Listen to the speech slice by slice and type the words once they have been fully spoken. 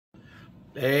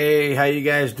Hey, how you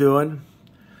guys doing?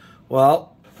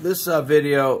 Well, this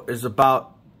video is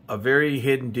about a very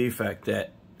hidden defect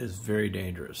that is very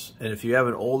dangerous. And if you have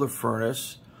an older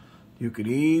furnace, you could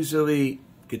easily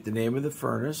get the name of the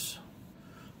furnace,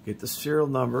 get the serial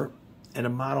number and a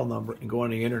model number, and go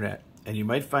on the internet. And you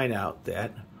might find out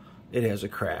that it has a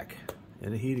crack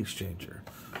in the heat exchanger.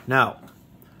 Now,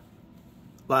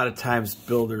 a lot of times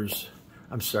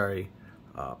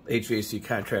HVAC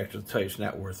contractors will tell you it's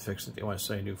not worth fixing. They want to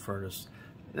sell you a new furnace.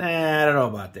 Nah, I don't know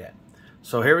about that.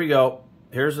 So here we go.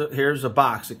 Here's a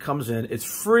box. It comes in. It's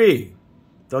free.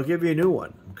 They'll give you a new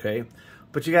one, okay?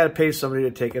 But you got to pay somebody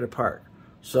to take it apart.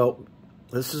 So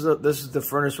this is the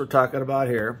furnace we're talking about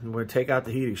here. We're going to take out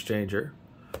the heat exchanger,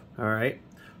 all right?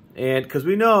 And because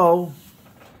we know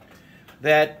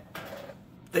that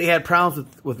they had problems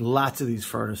with lots of these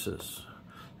furnaces,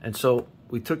 and so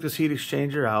we took this heat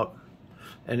exchanger out.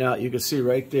 And now you can see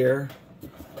right there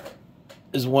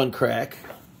is one crack.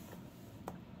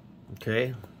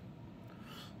 Okay.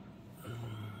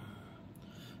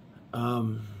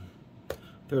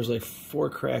 There's like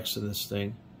 4 cracks in this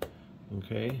thing.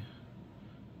 Okay.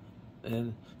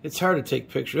 And it's hard to take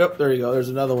pictures. Oh, there you go. There's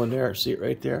another one there. See it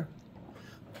right there?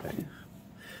 Okay.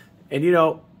 And you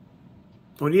know,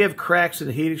 when you have cracks in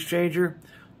the heat exchanger,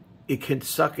 it can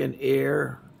suck in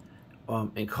air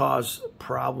and cause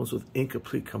problems with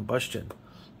incomplete combustion.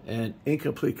 And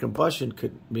incomplete combustion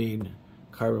could mean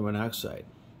carbon monoxide.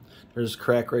 There's a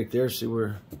crack right there. See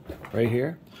where, right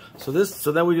here? So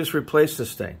then we just replace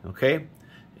this thing, okay?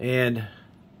 And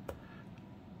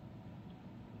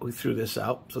we threw this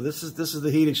out. So this is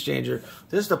the heat exchanger.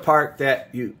 This is the part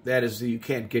that you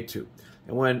can't get to.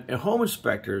 And when home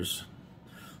inspectors,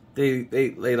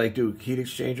 they like do heat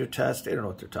exchanger tests. They don't know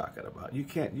what they're talking about. You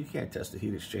can't test the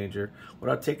heat exchanger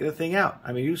without taking the thing out.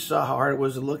 I mean, you saw how hard it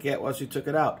was to look at once you took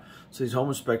it out. So these home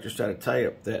inspectors try to tell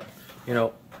you that, you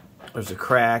know, there's a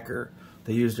crack, or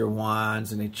they use their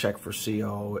wands and they check for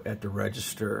CO at the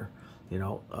register. You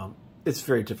know, it's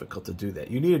very difficult to do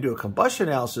that. You need to do a combustion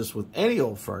analysis with any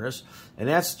old furnace, and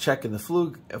that's checking the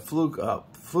flue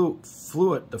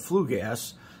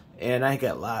gas. And I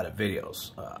got a lot of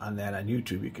videos on that on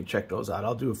YouTube. You can check those out.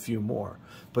 I'll do a few more.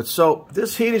 But so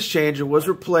this heat exchanger was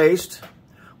replaced,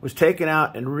 was taken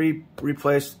out and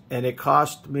replaced, and it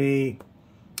cost me,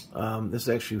 this is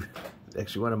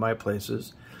actually one of my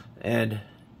places, and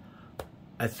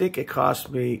I think it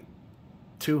cost me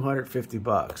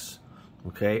 $250,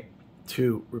 okay,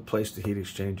 to replace the heat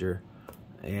exchanger.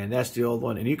 And that's the old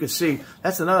one. And you can see,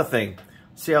 that's another thing.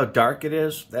 See how dark it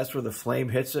is? That's where the flame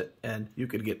hits it, and you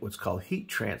could get what's called heat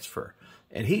transfer.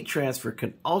 And heat transfer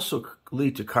can also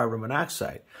lead to carbon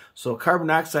monoxide. So carbon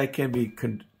monoxide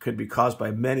could be caused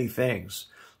by many things.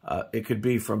 It could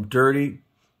be from dirty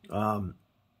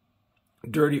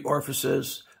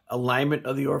orifices, alignment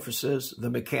of the orifices, the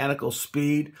mechanical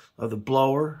speed of the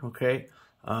blower. Okay,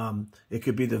 it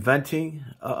could be the venting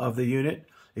of the unit.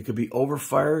 It could be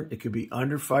overfired. It could be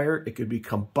underfired. It could be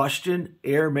combustion,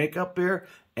 air, makeup air.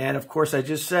 And of course, I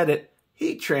just said it,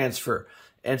 heat transfer.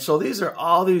 And so these are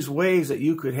all these ways that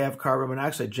you could have carbon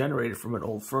monoxide generated from an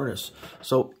old furnace.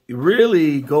 So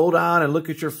really go down and look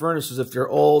at your furnaces. If they're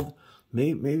old,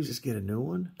 maybe just get a new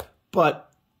one.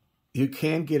 But you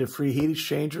can get a free heat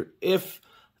exchanger if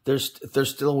they're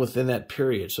still within that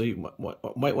period. So you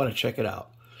might want to check it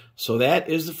out. So that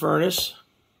is the furnace.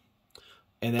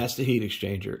 And that's the heat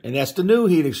exchanger. And that's the new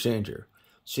heat exchanger.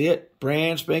 See it?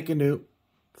 Brand spanking new.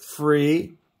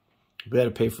 Free. You got to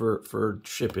pay for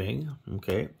shipping.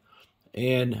 Okay.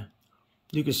 And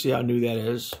you can see how new that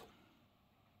is.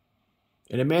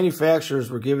 And the manufacturers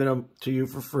were giving them to you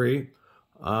for free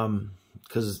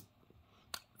because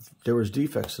there was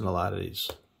defects in a lot of these.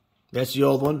 That's the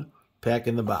old one. Pack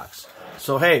in the box.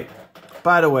 So, hey,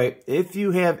 by the way, if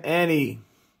you have any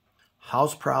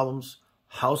house problems,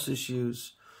 house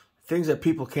issues, things that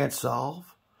people can't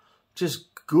solve, just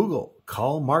Google,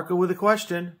 call Marco with a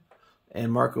question.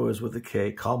 And Marco is with a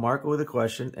K. Call Marco with a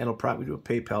question, and it'll prompt you to a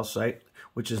PayPal site,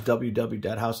 which is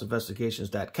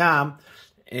www.houseinvestigations.com.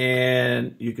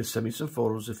 And you can send me some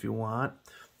photos if you want.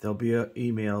 There'll be an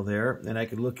email there, and I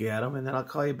can look at them, and then I'll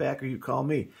call you back, or you call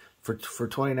me. For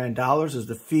 $29 is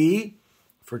the fee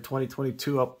for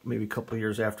 2022, up maybe a couple of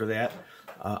years after that.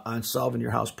 On solving your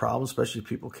house problems, especially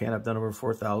people can't. I've done over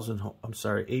 18,000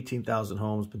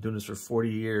 homes. Been doing this for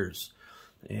 40 years,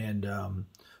 and and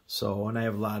I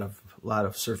have a lot of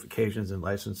certifications and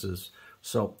licenses.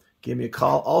 So give me a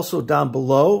call. Also down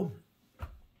below,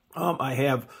 I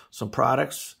have some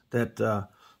products that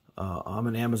I'm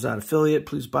an Amazon affiliate.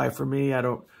 Please buy from me. I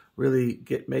don't really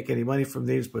make any money from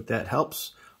these, but that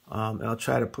helps. And I'll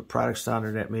try to put products down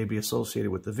there that may be associated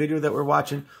with the video that we're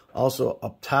watching. Also,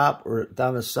 up top or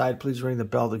down the side, please ring the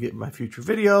bell to get my future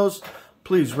videos.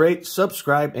 Please rate,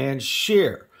 subscribe, and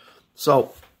share.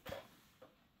 So,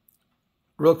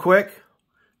 real quick,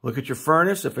 look at your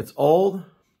furnace. If it's old,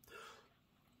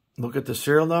 look at the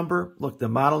serial number, look at the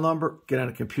model number, get on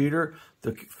a computer.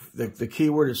 The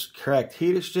keyword is cracked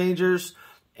heat exchangers.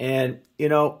 And, you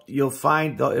know, you'll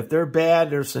find if they're bad,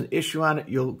 there's an issue on it,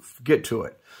 you'll get to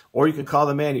it. Or you can call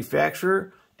the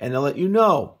manufacturer, and they'll let you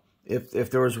know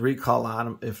if there was a recall on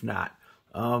them, if not.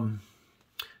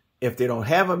 If they don't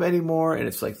have them anymore, and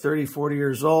it's like 30, 40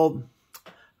 years old,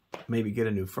 maybe get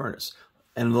a new furnace.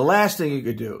 And the last thing you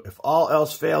could do, if all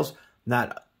else fails,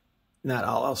 not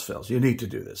all else fails, you need to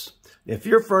do this. If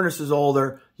your furnace is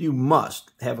older, you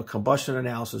must have a combustion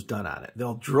analysis done on it.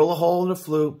 They'll drill a hole in the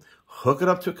flue, hook it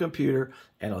up to a computer,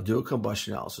 and they'll do a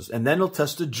combustion analysis. And then they'll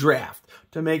test the draft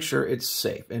to make sure it's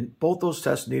safe. And both those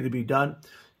tests need to be done.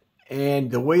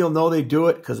 And the way you'll know they do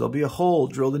it, because there'll be a hole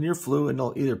drilled in your flue, and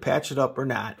they'll either patch it up or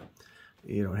not.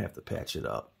 You don't have to patch it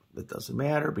up. It doesn't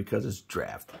matter because it's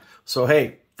draft. So,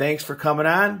 hey, thanks for coming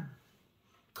on.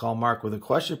 Call Mark with a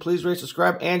question. Please rate,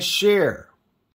 subscribe, and share.